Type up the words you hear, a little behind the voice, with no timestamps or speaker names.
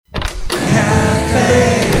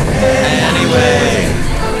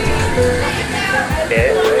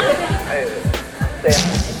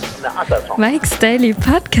Mike's Daily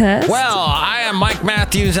Podcast. Well, I am Mike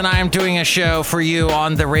Matthews, and I am doing a show for you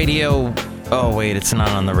on the radio. Oh, wait, it's not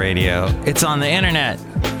on the radio. It's on the internet.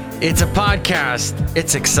 It's a podcast.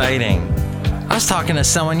 It's exciting. I was talking to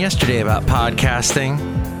someone yesterday about podcasting,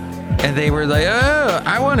 and they were like, oh,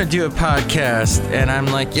 I want to do a podcast. And I'm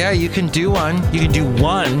like, yeah, you can do one. You can do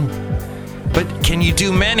one. But can you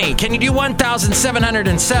do many? Can you do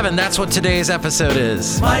 1,707? That's what today's episode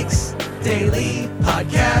is. Mike's Daily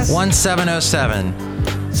Podcast.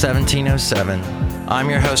 1707. I'm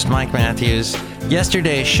your host, Mike Matthews.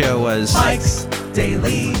 Yesterday's show was Mike's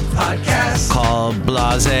Daily Podcast called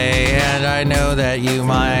Blase, and I know that you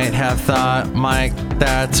might have thought, Mike,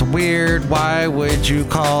 that's weird. Why would you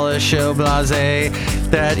call a show Blase?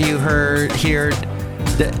 That you heard here.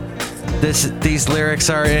 These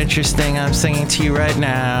lyrics are interesting. I'm singing to you right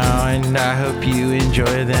now, and I hope you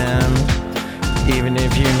enjoy them, even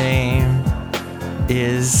if your name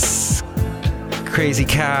is Crazy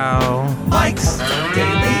Cow. Mike's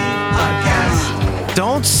Daily Podcast.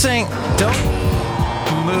 Don't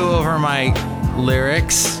moo over my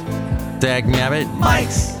lyrics, dagnabbit.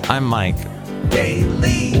 I'm Mike.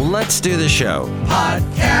 Daily Let's do the show.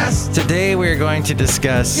 Podcast. Today we're going to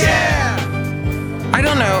discuss... Yeah! I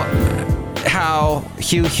don't know how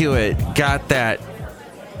Hugh Hewitt got Chuck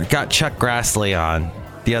Grassley on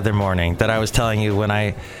the other morning that I was telling you when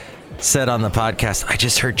I said on the podcast, I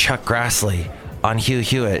just heard Chuck Grassley on Hugh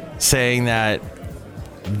Hewitt saying that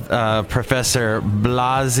Professor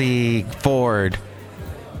Blasey Ford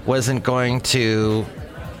wasn't going to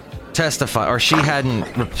testify, or she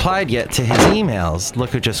hadn't replied yet to his emails. Look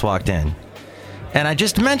who just walked in. And I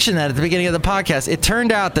just mentioned that at the beginning of the podcast. It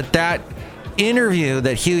turned out that interview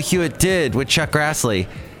that Hugh Hewitt did with Chuck Grassley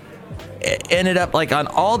ended up like on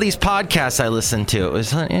all these podcasts I listened to. It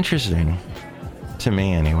was interesting to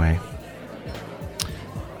me anyway.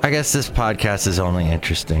 I guess this podcast is only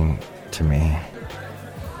interesting to me.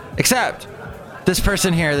 Except this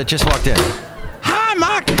person here that just walked in. Hi,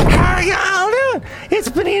 Mike. How y'all doing? It's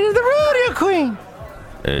Benita the Rodeo Queen.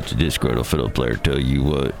 It's a disgruntled fiddle player. Tell you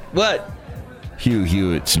what. What? Hugh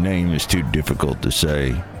Hewitt's name is too difficult to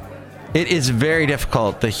say. It is very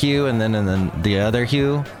difficult. The Hugh and then the other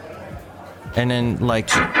Hugh. And then, like,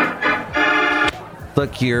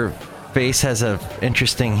 look, your face has a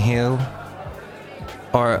interesting hue.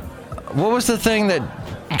 Or, what was the thing that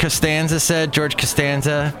Costanza said, George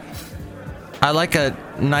Costanza? I like a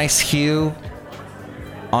nice hue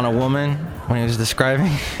on a woman when he was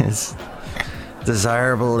describing his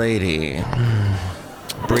desirable lady.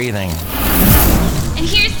 Breathing. And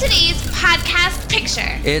here's today's podcast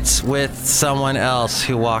picture. It's with someone else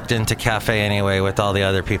who walked into Cafe Anyway with all the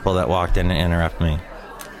other people that walked in and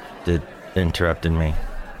interrupted me.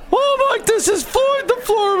 Oh, Mike, this is Floyd the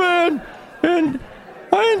Floor Man, and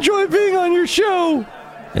I enjoy being on your show.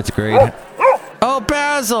 It's great. Oh,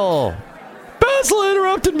 Basil! Basil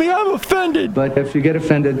interrupted me. I'm offended. But if you get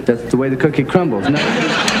offended, that's the way the cookie crumbles. No.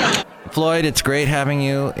 Floyd, it's great having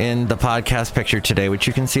you in the podcast picture today, which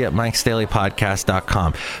you can see at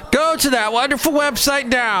mikesdailypodcast.com. Go to that wonderful website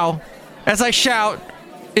now as I shout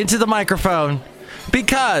into the microphone,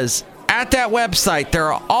 because at that website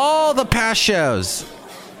there are all the past shows.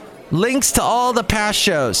 Links to all the past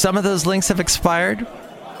shows. Some of those links have expired.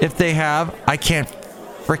 If they have, I can't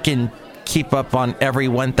freaking keep up on every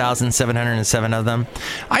 1,707 of them.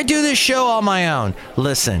 I do this show on my own.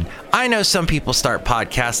 Listen, I know some people start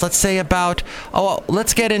podcasts, let's say about,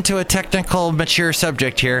 let's get into a technical, mature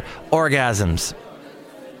subject here, orgasms.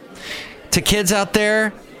 To kids out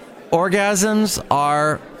there, orgasms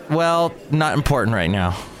are, well, not important right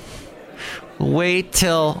now. Wait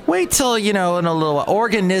till, in a little while.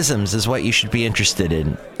 Organisms is what you should be interested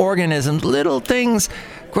in. Organisms, little things.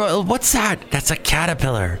 What's that? That's a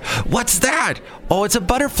caterpillar. What's that? Oh, it's a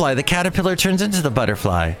butterfly. The caterpillar turns into the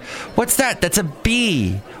butterfly. What's that? That's a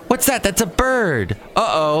bee. What's that? That's a bird.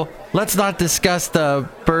 Uh-oh. Let's not discuss the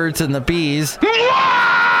birds and the bees.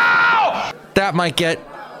 That might get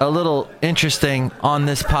a little interesting on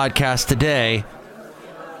this podcast today,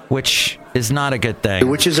 which is not a good thing.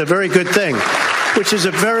 Which is a very good thing. Which is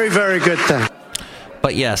a very, very good thing.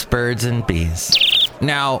 But yes, birds and bees.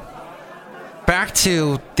 Now, back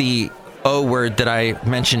to the O word that I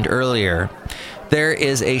mentioned earlier. There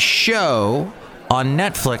is a show on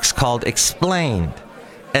Netflix called Explained.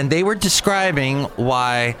 And they were describing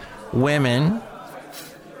why women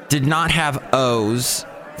did not have O's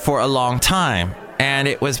for a long time. And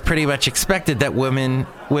it was pretty much expected that women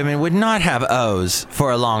would not have O's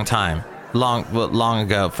for a long time. Long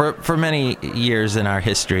ago. For many years in our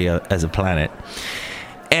history as a planet.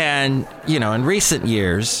 And, in recent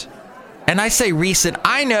years... And I say recent.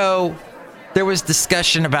 I know there was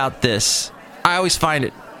discussion about this. I always find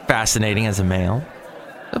it fascinating as a male.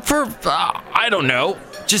 For, I don't know,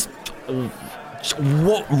 just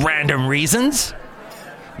random reasons.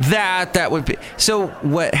 That would be. So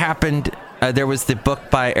what happened, there was the book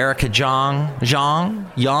by Erica Jong.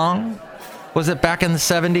 Was it back in the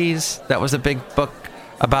 70s? That was a big book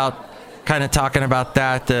about kind of talking about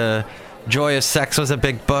that. The Joy of Sex was a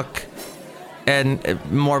big book. And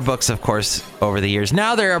more books, of course, over the years.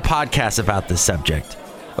 Now there are podcasts about this subject,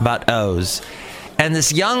 about O's. And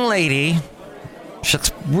this young lady,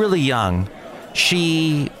 she's really young.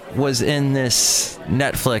 She was in this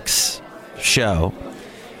Netflix show.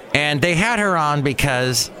 And they had her on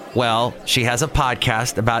because, well, she has a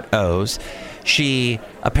podcast about O's. She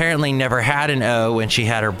apparently never had an O when she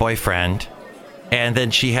had her boyfriend. And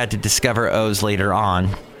then she had to discover O's later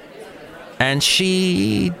on. And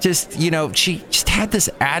she just, she just had this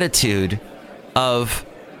attitude of,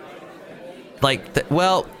 like,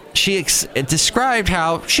 she described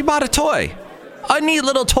how she bought a toy. A neat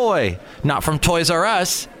little toy. Not from Toys R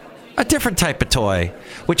Us. A different type of toy.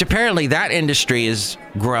 Which apparently that industry is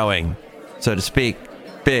growing, so to speak.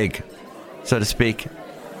 Big. So to speak.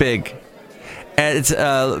 Big. And it's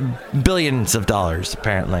billions of dollars,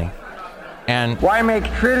 apparently. And why make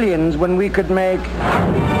trillions when we could make...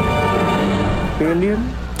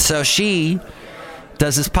 billion? So she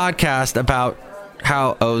does this podcast about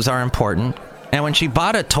how O's are important. And when she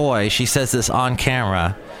bought a toy, she says this on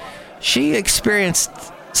camera, she experienced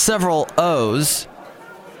several O's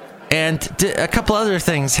and a couple other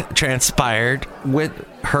things transpired with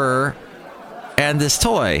her and this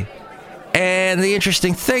toy. And the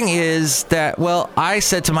interesting thing is that, I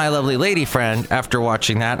said to my lovely lady friend after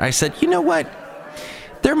watching that, I said, you know what?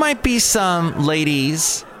 There might be some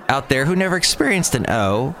ladies out there who never experienced an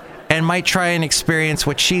O and might try and experience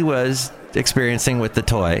what she was experiencing with the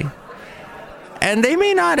toy. And they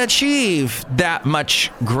may not achieve that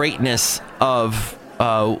much greatness of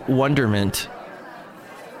wonderment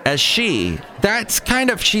as she. That's kind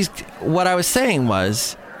of, what I was saying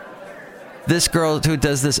was, this girl who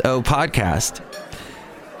does this O podcast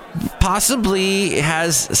possibly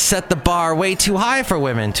has set the bar way too high for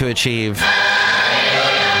women to achieve.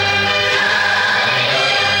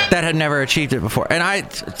 That had never achieved it before.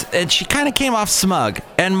 And she kind of came off smug.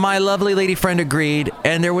 And my lovely lady friend agreed.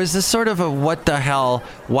 And there was this sort of a, what the hell?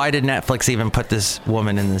 Why did Netflix even put this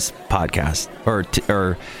woman in this podcast?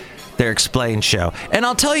 Or their explained show? And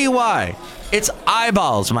I'll tell you why. It's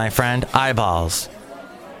eyeballs, my friend. Eyeballs.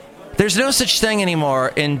 There's no such thing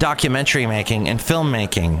anymore in documentary making and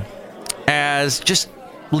filmmaking as just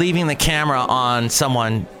leaving the camera on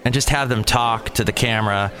someone and just have them talk to the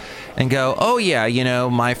camera and go, oh yeah,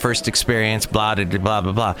 my first experience, blah, blah, blah,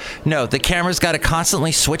 blah, blah. No, the camera's got to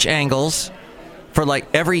constantly switch angles for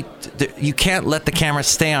you can't let the camera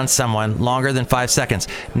stay on someone longer than 5 seconds.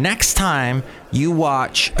 Next time you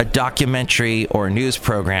watch a documentary or a news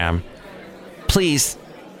program, please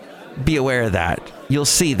be aware of that. You'll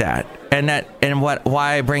see that.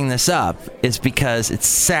 Why I bring this up is because it's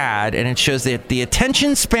sad and it shows that the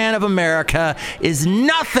attention span of America is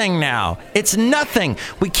nothing now. It's nothing.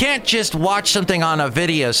 We can't just watch something on a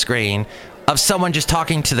video screen of someone just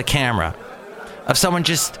talking to the camera, of someone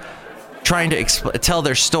just trying to tell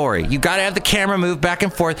their story. You got to have the camera move back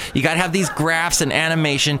and forth. You got to have these graphs and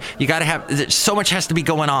animation. You got to have, so much has to be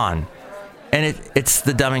going on. And it's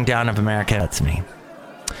the dumbing down of America. That's me.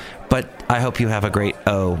 But I hope you have a great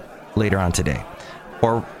O later on today.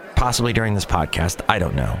 Or possibly during this podcast. I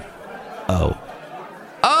don't know.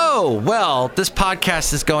 Oh, well, this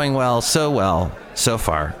podcast is going well so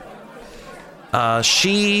far. Then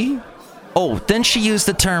she used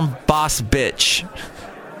the term boss bitch.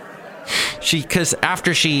 Because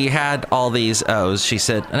after she had all these O's, she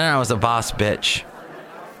said, and I was a boss bitch.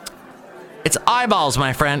 It's eyeballs,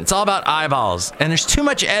 my friend. It's all about eyeballs. And there's too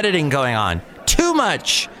much editing going on. Too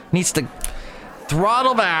much. Needs to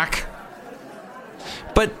throttle back.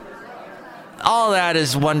 But all that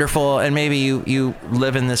is wonderful. And maybe you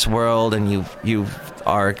live in this world and you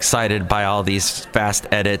are excited by all these fast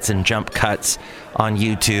edits and jump cuts on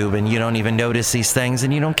YouTube. And you don't even notice these things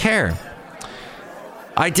and you don't care.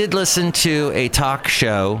 I did listen to a talk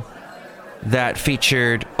show that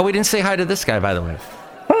featured... Oh, we didn't say hi to this guy, by the way.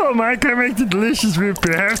 Oh, Mike, I make the delicious root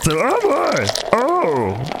beer. Have some. Oh, boy.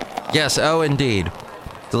 Oh. Yes, indeed.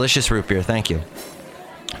 Delicious root beer. Thank you.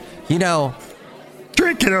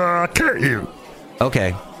 Drink it or I'll cut you.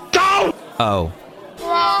 Okay. Go! Oh.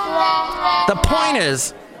 The point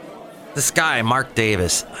is, this guy, Mark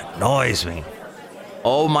Davis, annoys me.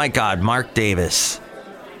 Oh, my God, Mark Davis.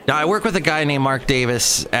 Now, I work with a guy named Mark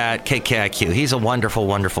Davis at KKIQ. He's a wonderful,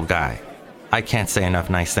 wonderful guy. I can't say enough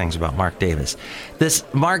nice things about Mark Davis. This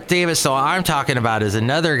Mark Davis, so I'm talking about, is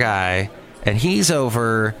another guy, and he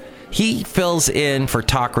fills in for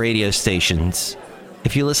talk radio stations.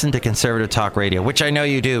 If you listen to conservative talk radio, which I know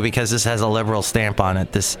you do because this has a liberal stamp on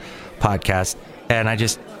it, this podcast, and I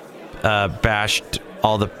just bashed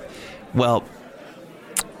all the, well,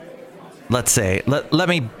 let's say, let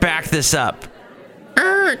me back this up.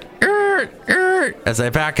 As I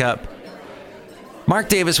back up, Mark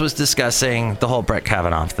Davis was discussing the whole Brett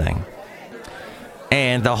Kavanaugh thing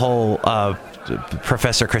and the whole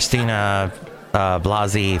Professor Christina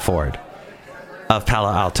Blasey Ford of Palo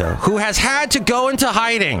Alto, who has had to go into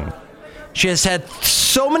hiding. She has had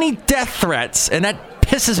so many death threats, and that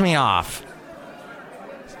pisses me off.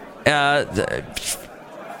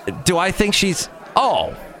 Do I think she's...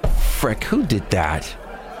 Oh, frick, who did that?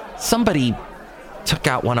 Somebody took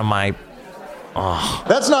out one of my... Oh.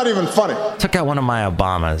 That's not even funny. Took out one of my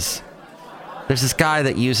Obamas. There's this guy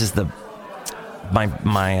that uses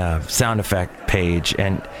my sound effect page,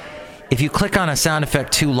 and if you click on a sound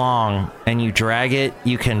effect too long and you drag it,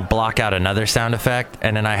 you can block out another sound effect,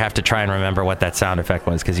 and then I have to try and remember what that sound effect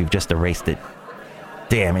was because you've just erased it.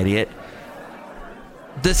 Damn idiot.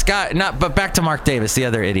 This guy, but back to Mark Davis, the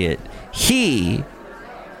other idiot. He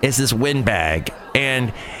is this windbag,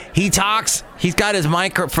 and he talks, he's got his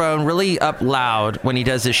microphone really up loud when he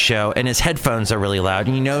does his show, and his headphones are really loud,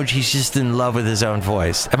 and you know he's just in love with his own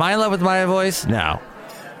voice. Am I in love with my voice? No.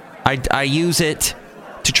 I use it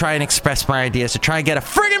to try and express my ideas, to try and get a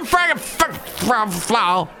friggin'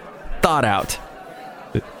 thought out.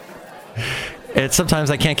 And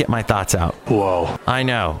sometimes I can't get my thoughts out. Whoa. I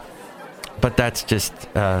know. But that's just,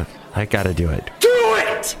 I gotta do it. Do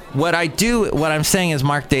it! What I'm saying is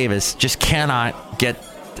Mark Davis just cannot get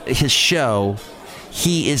his show.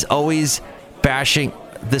 He is always bashing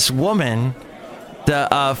this woman,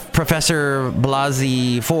 the Professor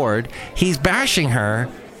Blasey Ford. He's bashing her,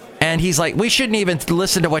 and he's like, we shouldn't even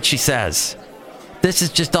listen to what she says. This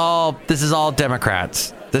is all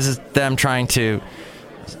Democrats. This is them trying to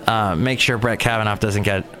make sure Brett Kavanaugh doesn't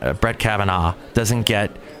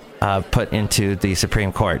get put into the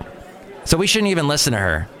Supreme Court. So we shouldn't even listen to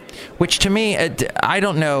her. Which to me, I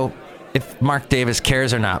don't know if Mark Davis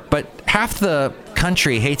cares or not, but half the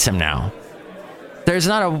country hates him now. There's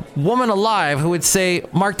not a woman alive who would say,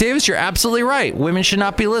 Mark Davis, you're absolutely right. Women should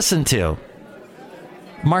not be listened to.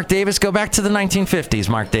 Mark Davis, go back to the 1950s,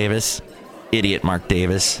 Mark Davis. Idiot Mark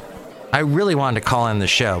Davis. I really wanted to call in the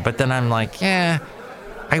show, but then I'm like, I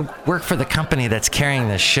work for the company that's carrying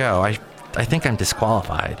this show. I think I'm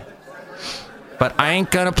disqualified. But I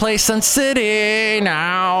ain't gonna play Sun City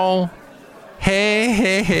now. Hey,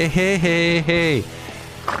 hey, hey, hey, hey, hey.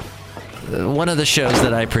 One of the shows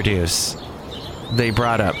that I produce, they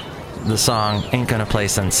brought up the song Ain't Gonna Play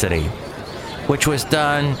Sun City, which was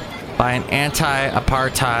done by an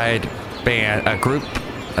anti-apartheid band, a group,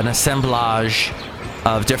 an assemblage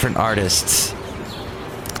of different artists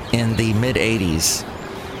in the mid-'80s.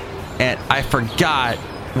 And I forgot,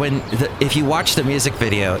 if you watch the music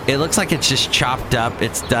video, it looks like it's just chopped up.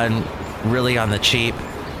 It's done really on the cheap.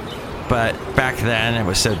 But back then, it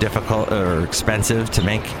was so difficult or expensive to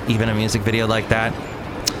make even a music video like that.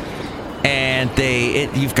 And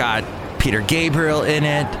you've got Peter Gabriel in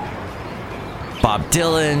it, Bob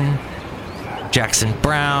Dylan, Jackson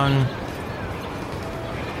Browne,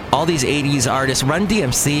 all these 80s artists. Run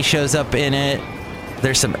DMC shows up in it.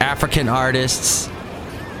 There's some African artists.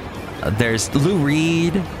 There's Lou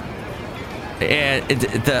Reed. And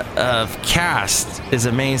the cast is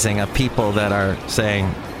amazing of people that are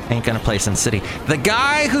saying, Ain't Gonna Play Sun City. The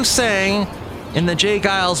guy who sang in the Jay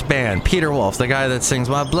Giles band, Peter Wolf, the guy that sings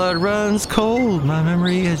My Blood Runs Cold, My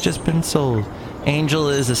Memory Has Just Been Sold, Angel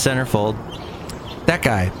Is a Centerfold. That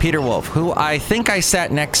guy, Peter Wolf, who I think I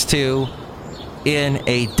sat next to in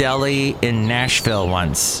a deli in Nashville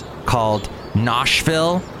once called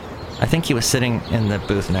Noshville. I think he was sitting in the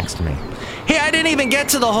booth next to me. Hey, I didn't even get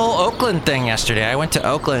to the whole Oakland thing yesterday. I went to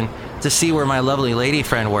Oakland to see where my lovely lady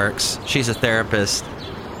friend works. She's a therapist.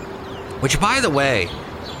 Which, by the way,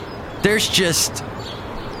 there's just,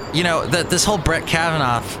 this whole Brett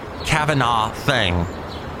Kavanaugh thing,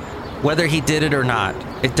 whether he did it or not,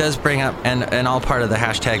 it does bring up, and all part of the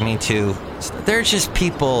hashtag #MeToo, there's just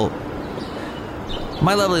people.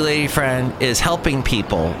 My lovely lady friend is helping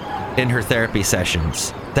people in her therapy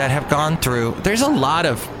sessions that have gone through, there's a lot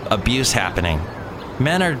of abuse happening.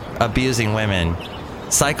 Men are abusing women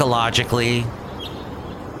psychologically,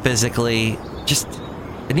 physically, just,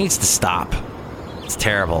 it needs to stop. It's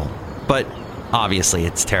terrible. But obviously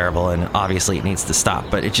it's terrible and obviously it needs to stop,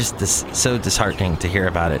 but it's just so disheartening to hear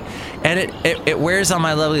about it. And it wears on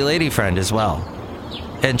my lovely lady friend as well.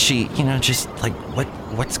 And she, just like,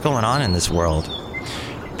 what's going on in this world?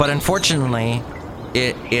 But unfortunately,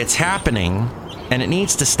 it's happening and it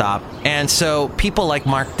needs to stop. And so people like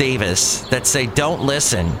Mark Davis that say don't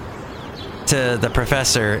listen to the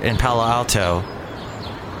professor in Palo Alto,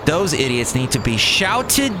 those idiots need to be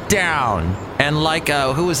shouted down. And like,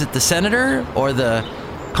 who was it, the senator or the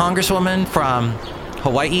congresswoman from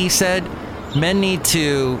Hawaii said, men need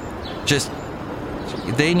to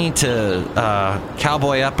they need to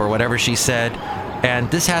cowboy up, or whatever she said. And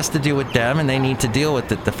this has to do with them, and they need to deal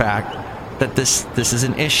with it, the fact that this is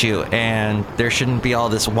an issue, and there shouldn't be all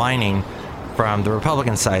this whining from the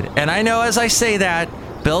Republican side. And I know as I say that,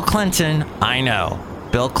 Bill Clinton,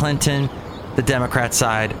 Bill Clinton, the Democrat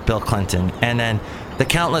side, Bill Clinton, and then the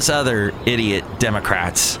countless other idiot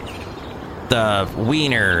Democrats. The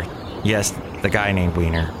Weiner, yes, the guy named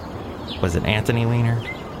Weiner. Was it Anthony Weiner?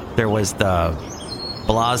 There was the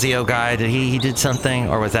Blasio guy. Did he did something,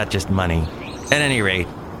 or was that just money? At any rate,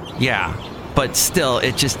 yeah. But still,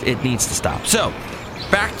 it needs to stop. So,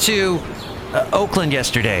 back to Oakland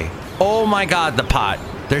yesterday. Oh my God, the pot.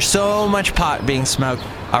 There's so much pot being smoked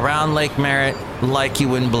around Lake Merritt like you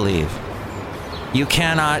wouldn't believe. You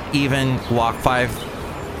cannot even walk 5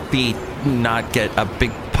 feet, not get a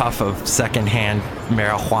big puff of secondhand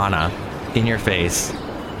marijuana in your face.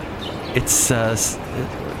 It's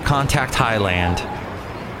Contact Highland.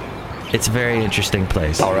 It's a very interesting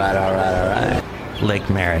place. All right. Lake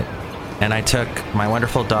Merritt. And I took my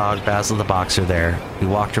wonderful dog, Basil the Boxer, there. We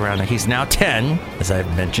walked around. He's now 10, as I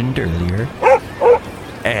mentioned earlier.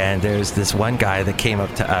 And there's this one guy that came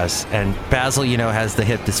up to us. And Basil, has the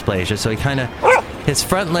hip dysplasia. So his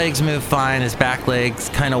front legs move fine. His back legs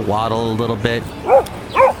kind of waddle a little bit.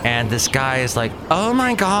 And this guy is like, oh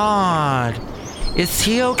my God, is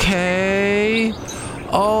he okay?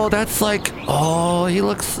 Oh, that's like, he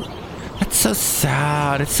looks, that's so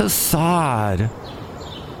sad. It's so sad.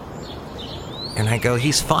 And I go,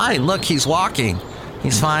 he's fine. Look, he's walking.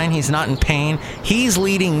 He's fine. He's not in pain. He's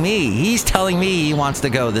leading me. He's telling me he wants to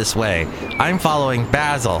go this way. I'm following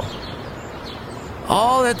Basil.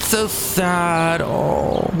 Oh, that's so sad.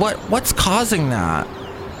 Oh, what's causing that?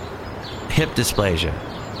 Hip dysplasia.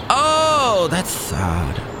 Oh, that's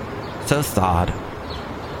sad. So sad.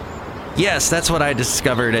 Yes, that's what I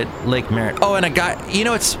discovered at Lake Merritt. Oh, and a guy,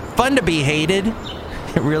 it's fun to be hated.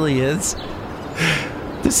 It really is.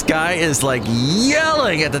 This guy is like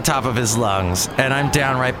yelling at the top of his lungs, and I'm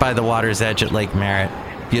down right by the water's edge at Lake Merritt.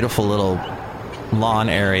 Beautiful little lawn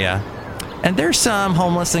area. And there's some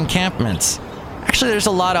homeless encampments. Actually, there's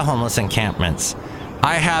a lot of homeless encampments.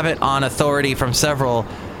 I have it on authority from several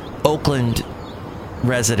Oakland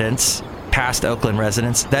residents, past Oakland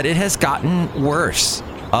residents, that it has gotten worse,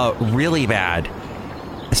 really bad.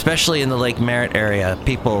 Especially in the Lake Merritt area.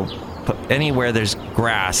 People, anywhere there's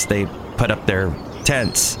grass, they put up their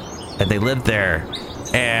tents and they live there,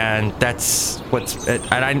 and that's what's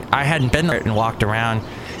I hadn't been there and walked around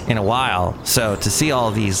in a while, so to see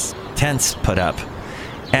all these tents put up,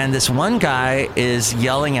 and this one guy is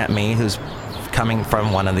yelling at me, who's coming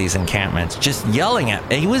from one of these encampments, just yelling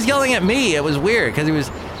at, he was yelling at me. It was weird because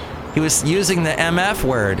he was using the MF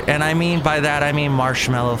word, and by that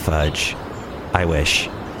marshmallow fudge, I wish.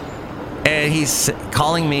 And he's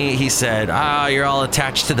calling me, he said, you're all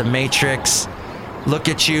attached to the Matrix. Look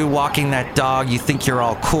at you walking that dog. You think you're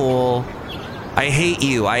all cool. I hate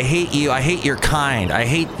you. I hate you. I hate your kind. I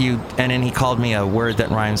hate you. And then he called me a word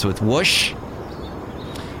that rhymes with whoosh.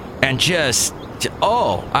 And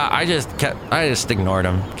I just ignored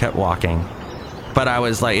him, kept walking. But I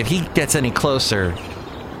was like, if he gets any closer,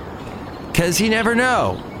 because you never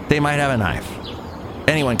know, they might have a knife.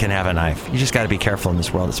 Anyone can have a knife. You just got to be careful in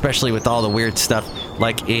this world, especially with all the weird stuff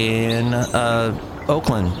like in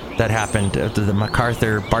Oakland that happened at the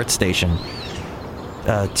MacArthur BART station.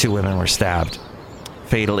 2 women were stabbed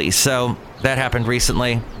fatally. So that happened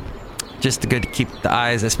recently. Just good to keep the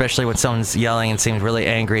eyes, especially when someone's yelling and seems really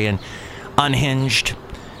angry and unhinged.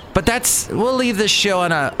 But we'll leave this show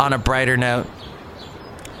on a brighter note.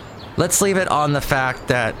 Let's leave it on the fact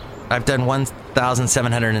that I've done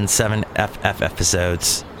 1,707 FF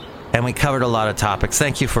episodes, and we covered a lot of topics.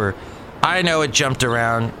 Thank you I know it jumped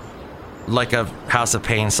around like a House of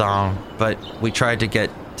Pain song, but we tried to get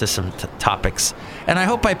to some topics. And I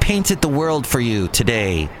hope I painted the world for you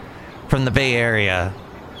today from the Bay Area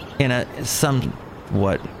in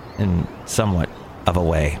somewhat of a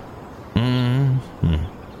way.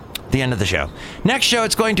 the end of the show. Next show,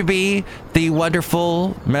 it's going to be the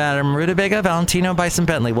wonderful Madame Rutabaga Valentino Bison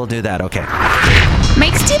Bentley. We'll do that. Okay.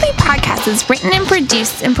 Mike's Daily Podcast is written and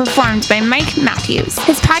produced and performed by Mike Matthews.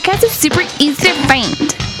 His podcast is super easy to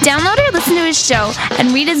find. Download or listen to his show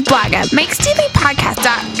and read his blog at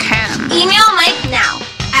mikesdailypodcast.com. Email Mike now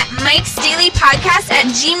at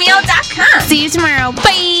mikesdailypodcast@gmail.com. See you tomorrow.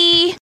 Bye!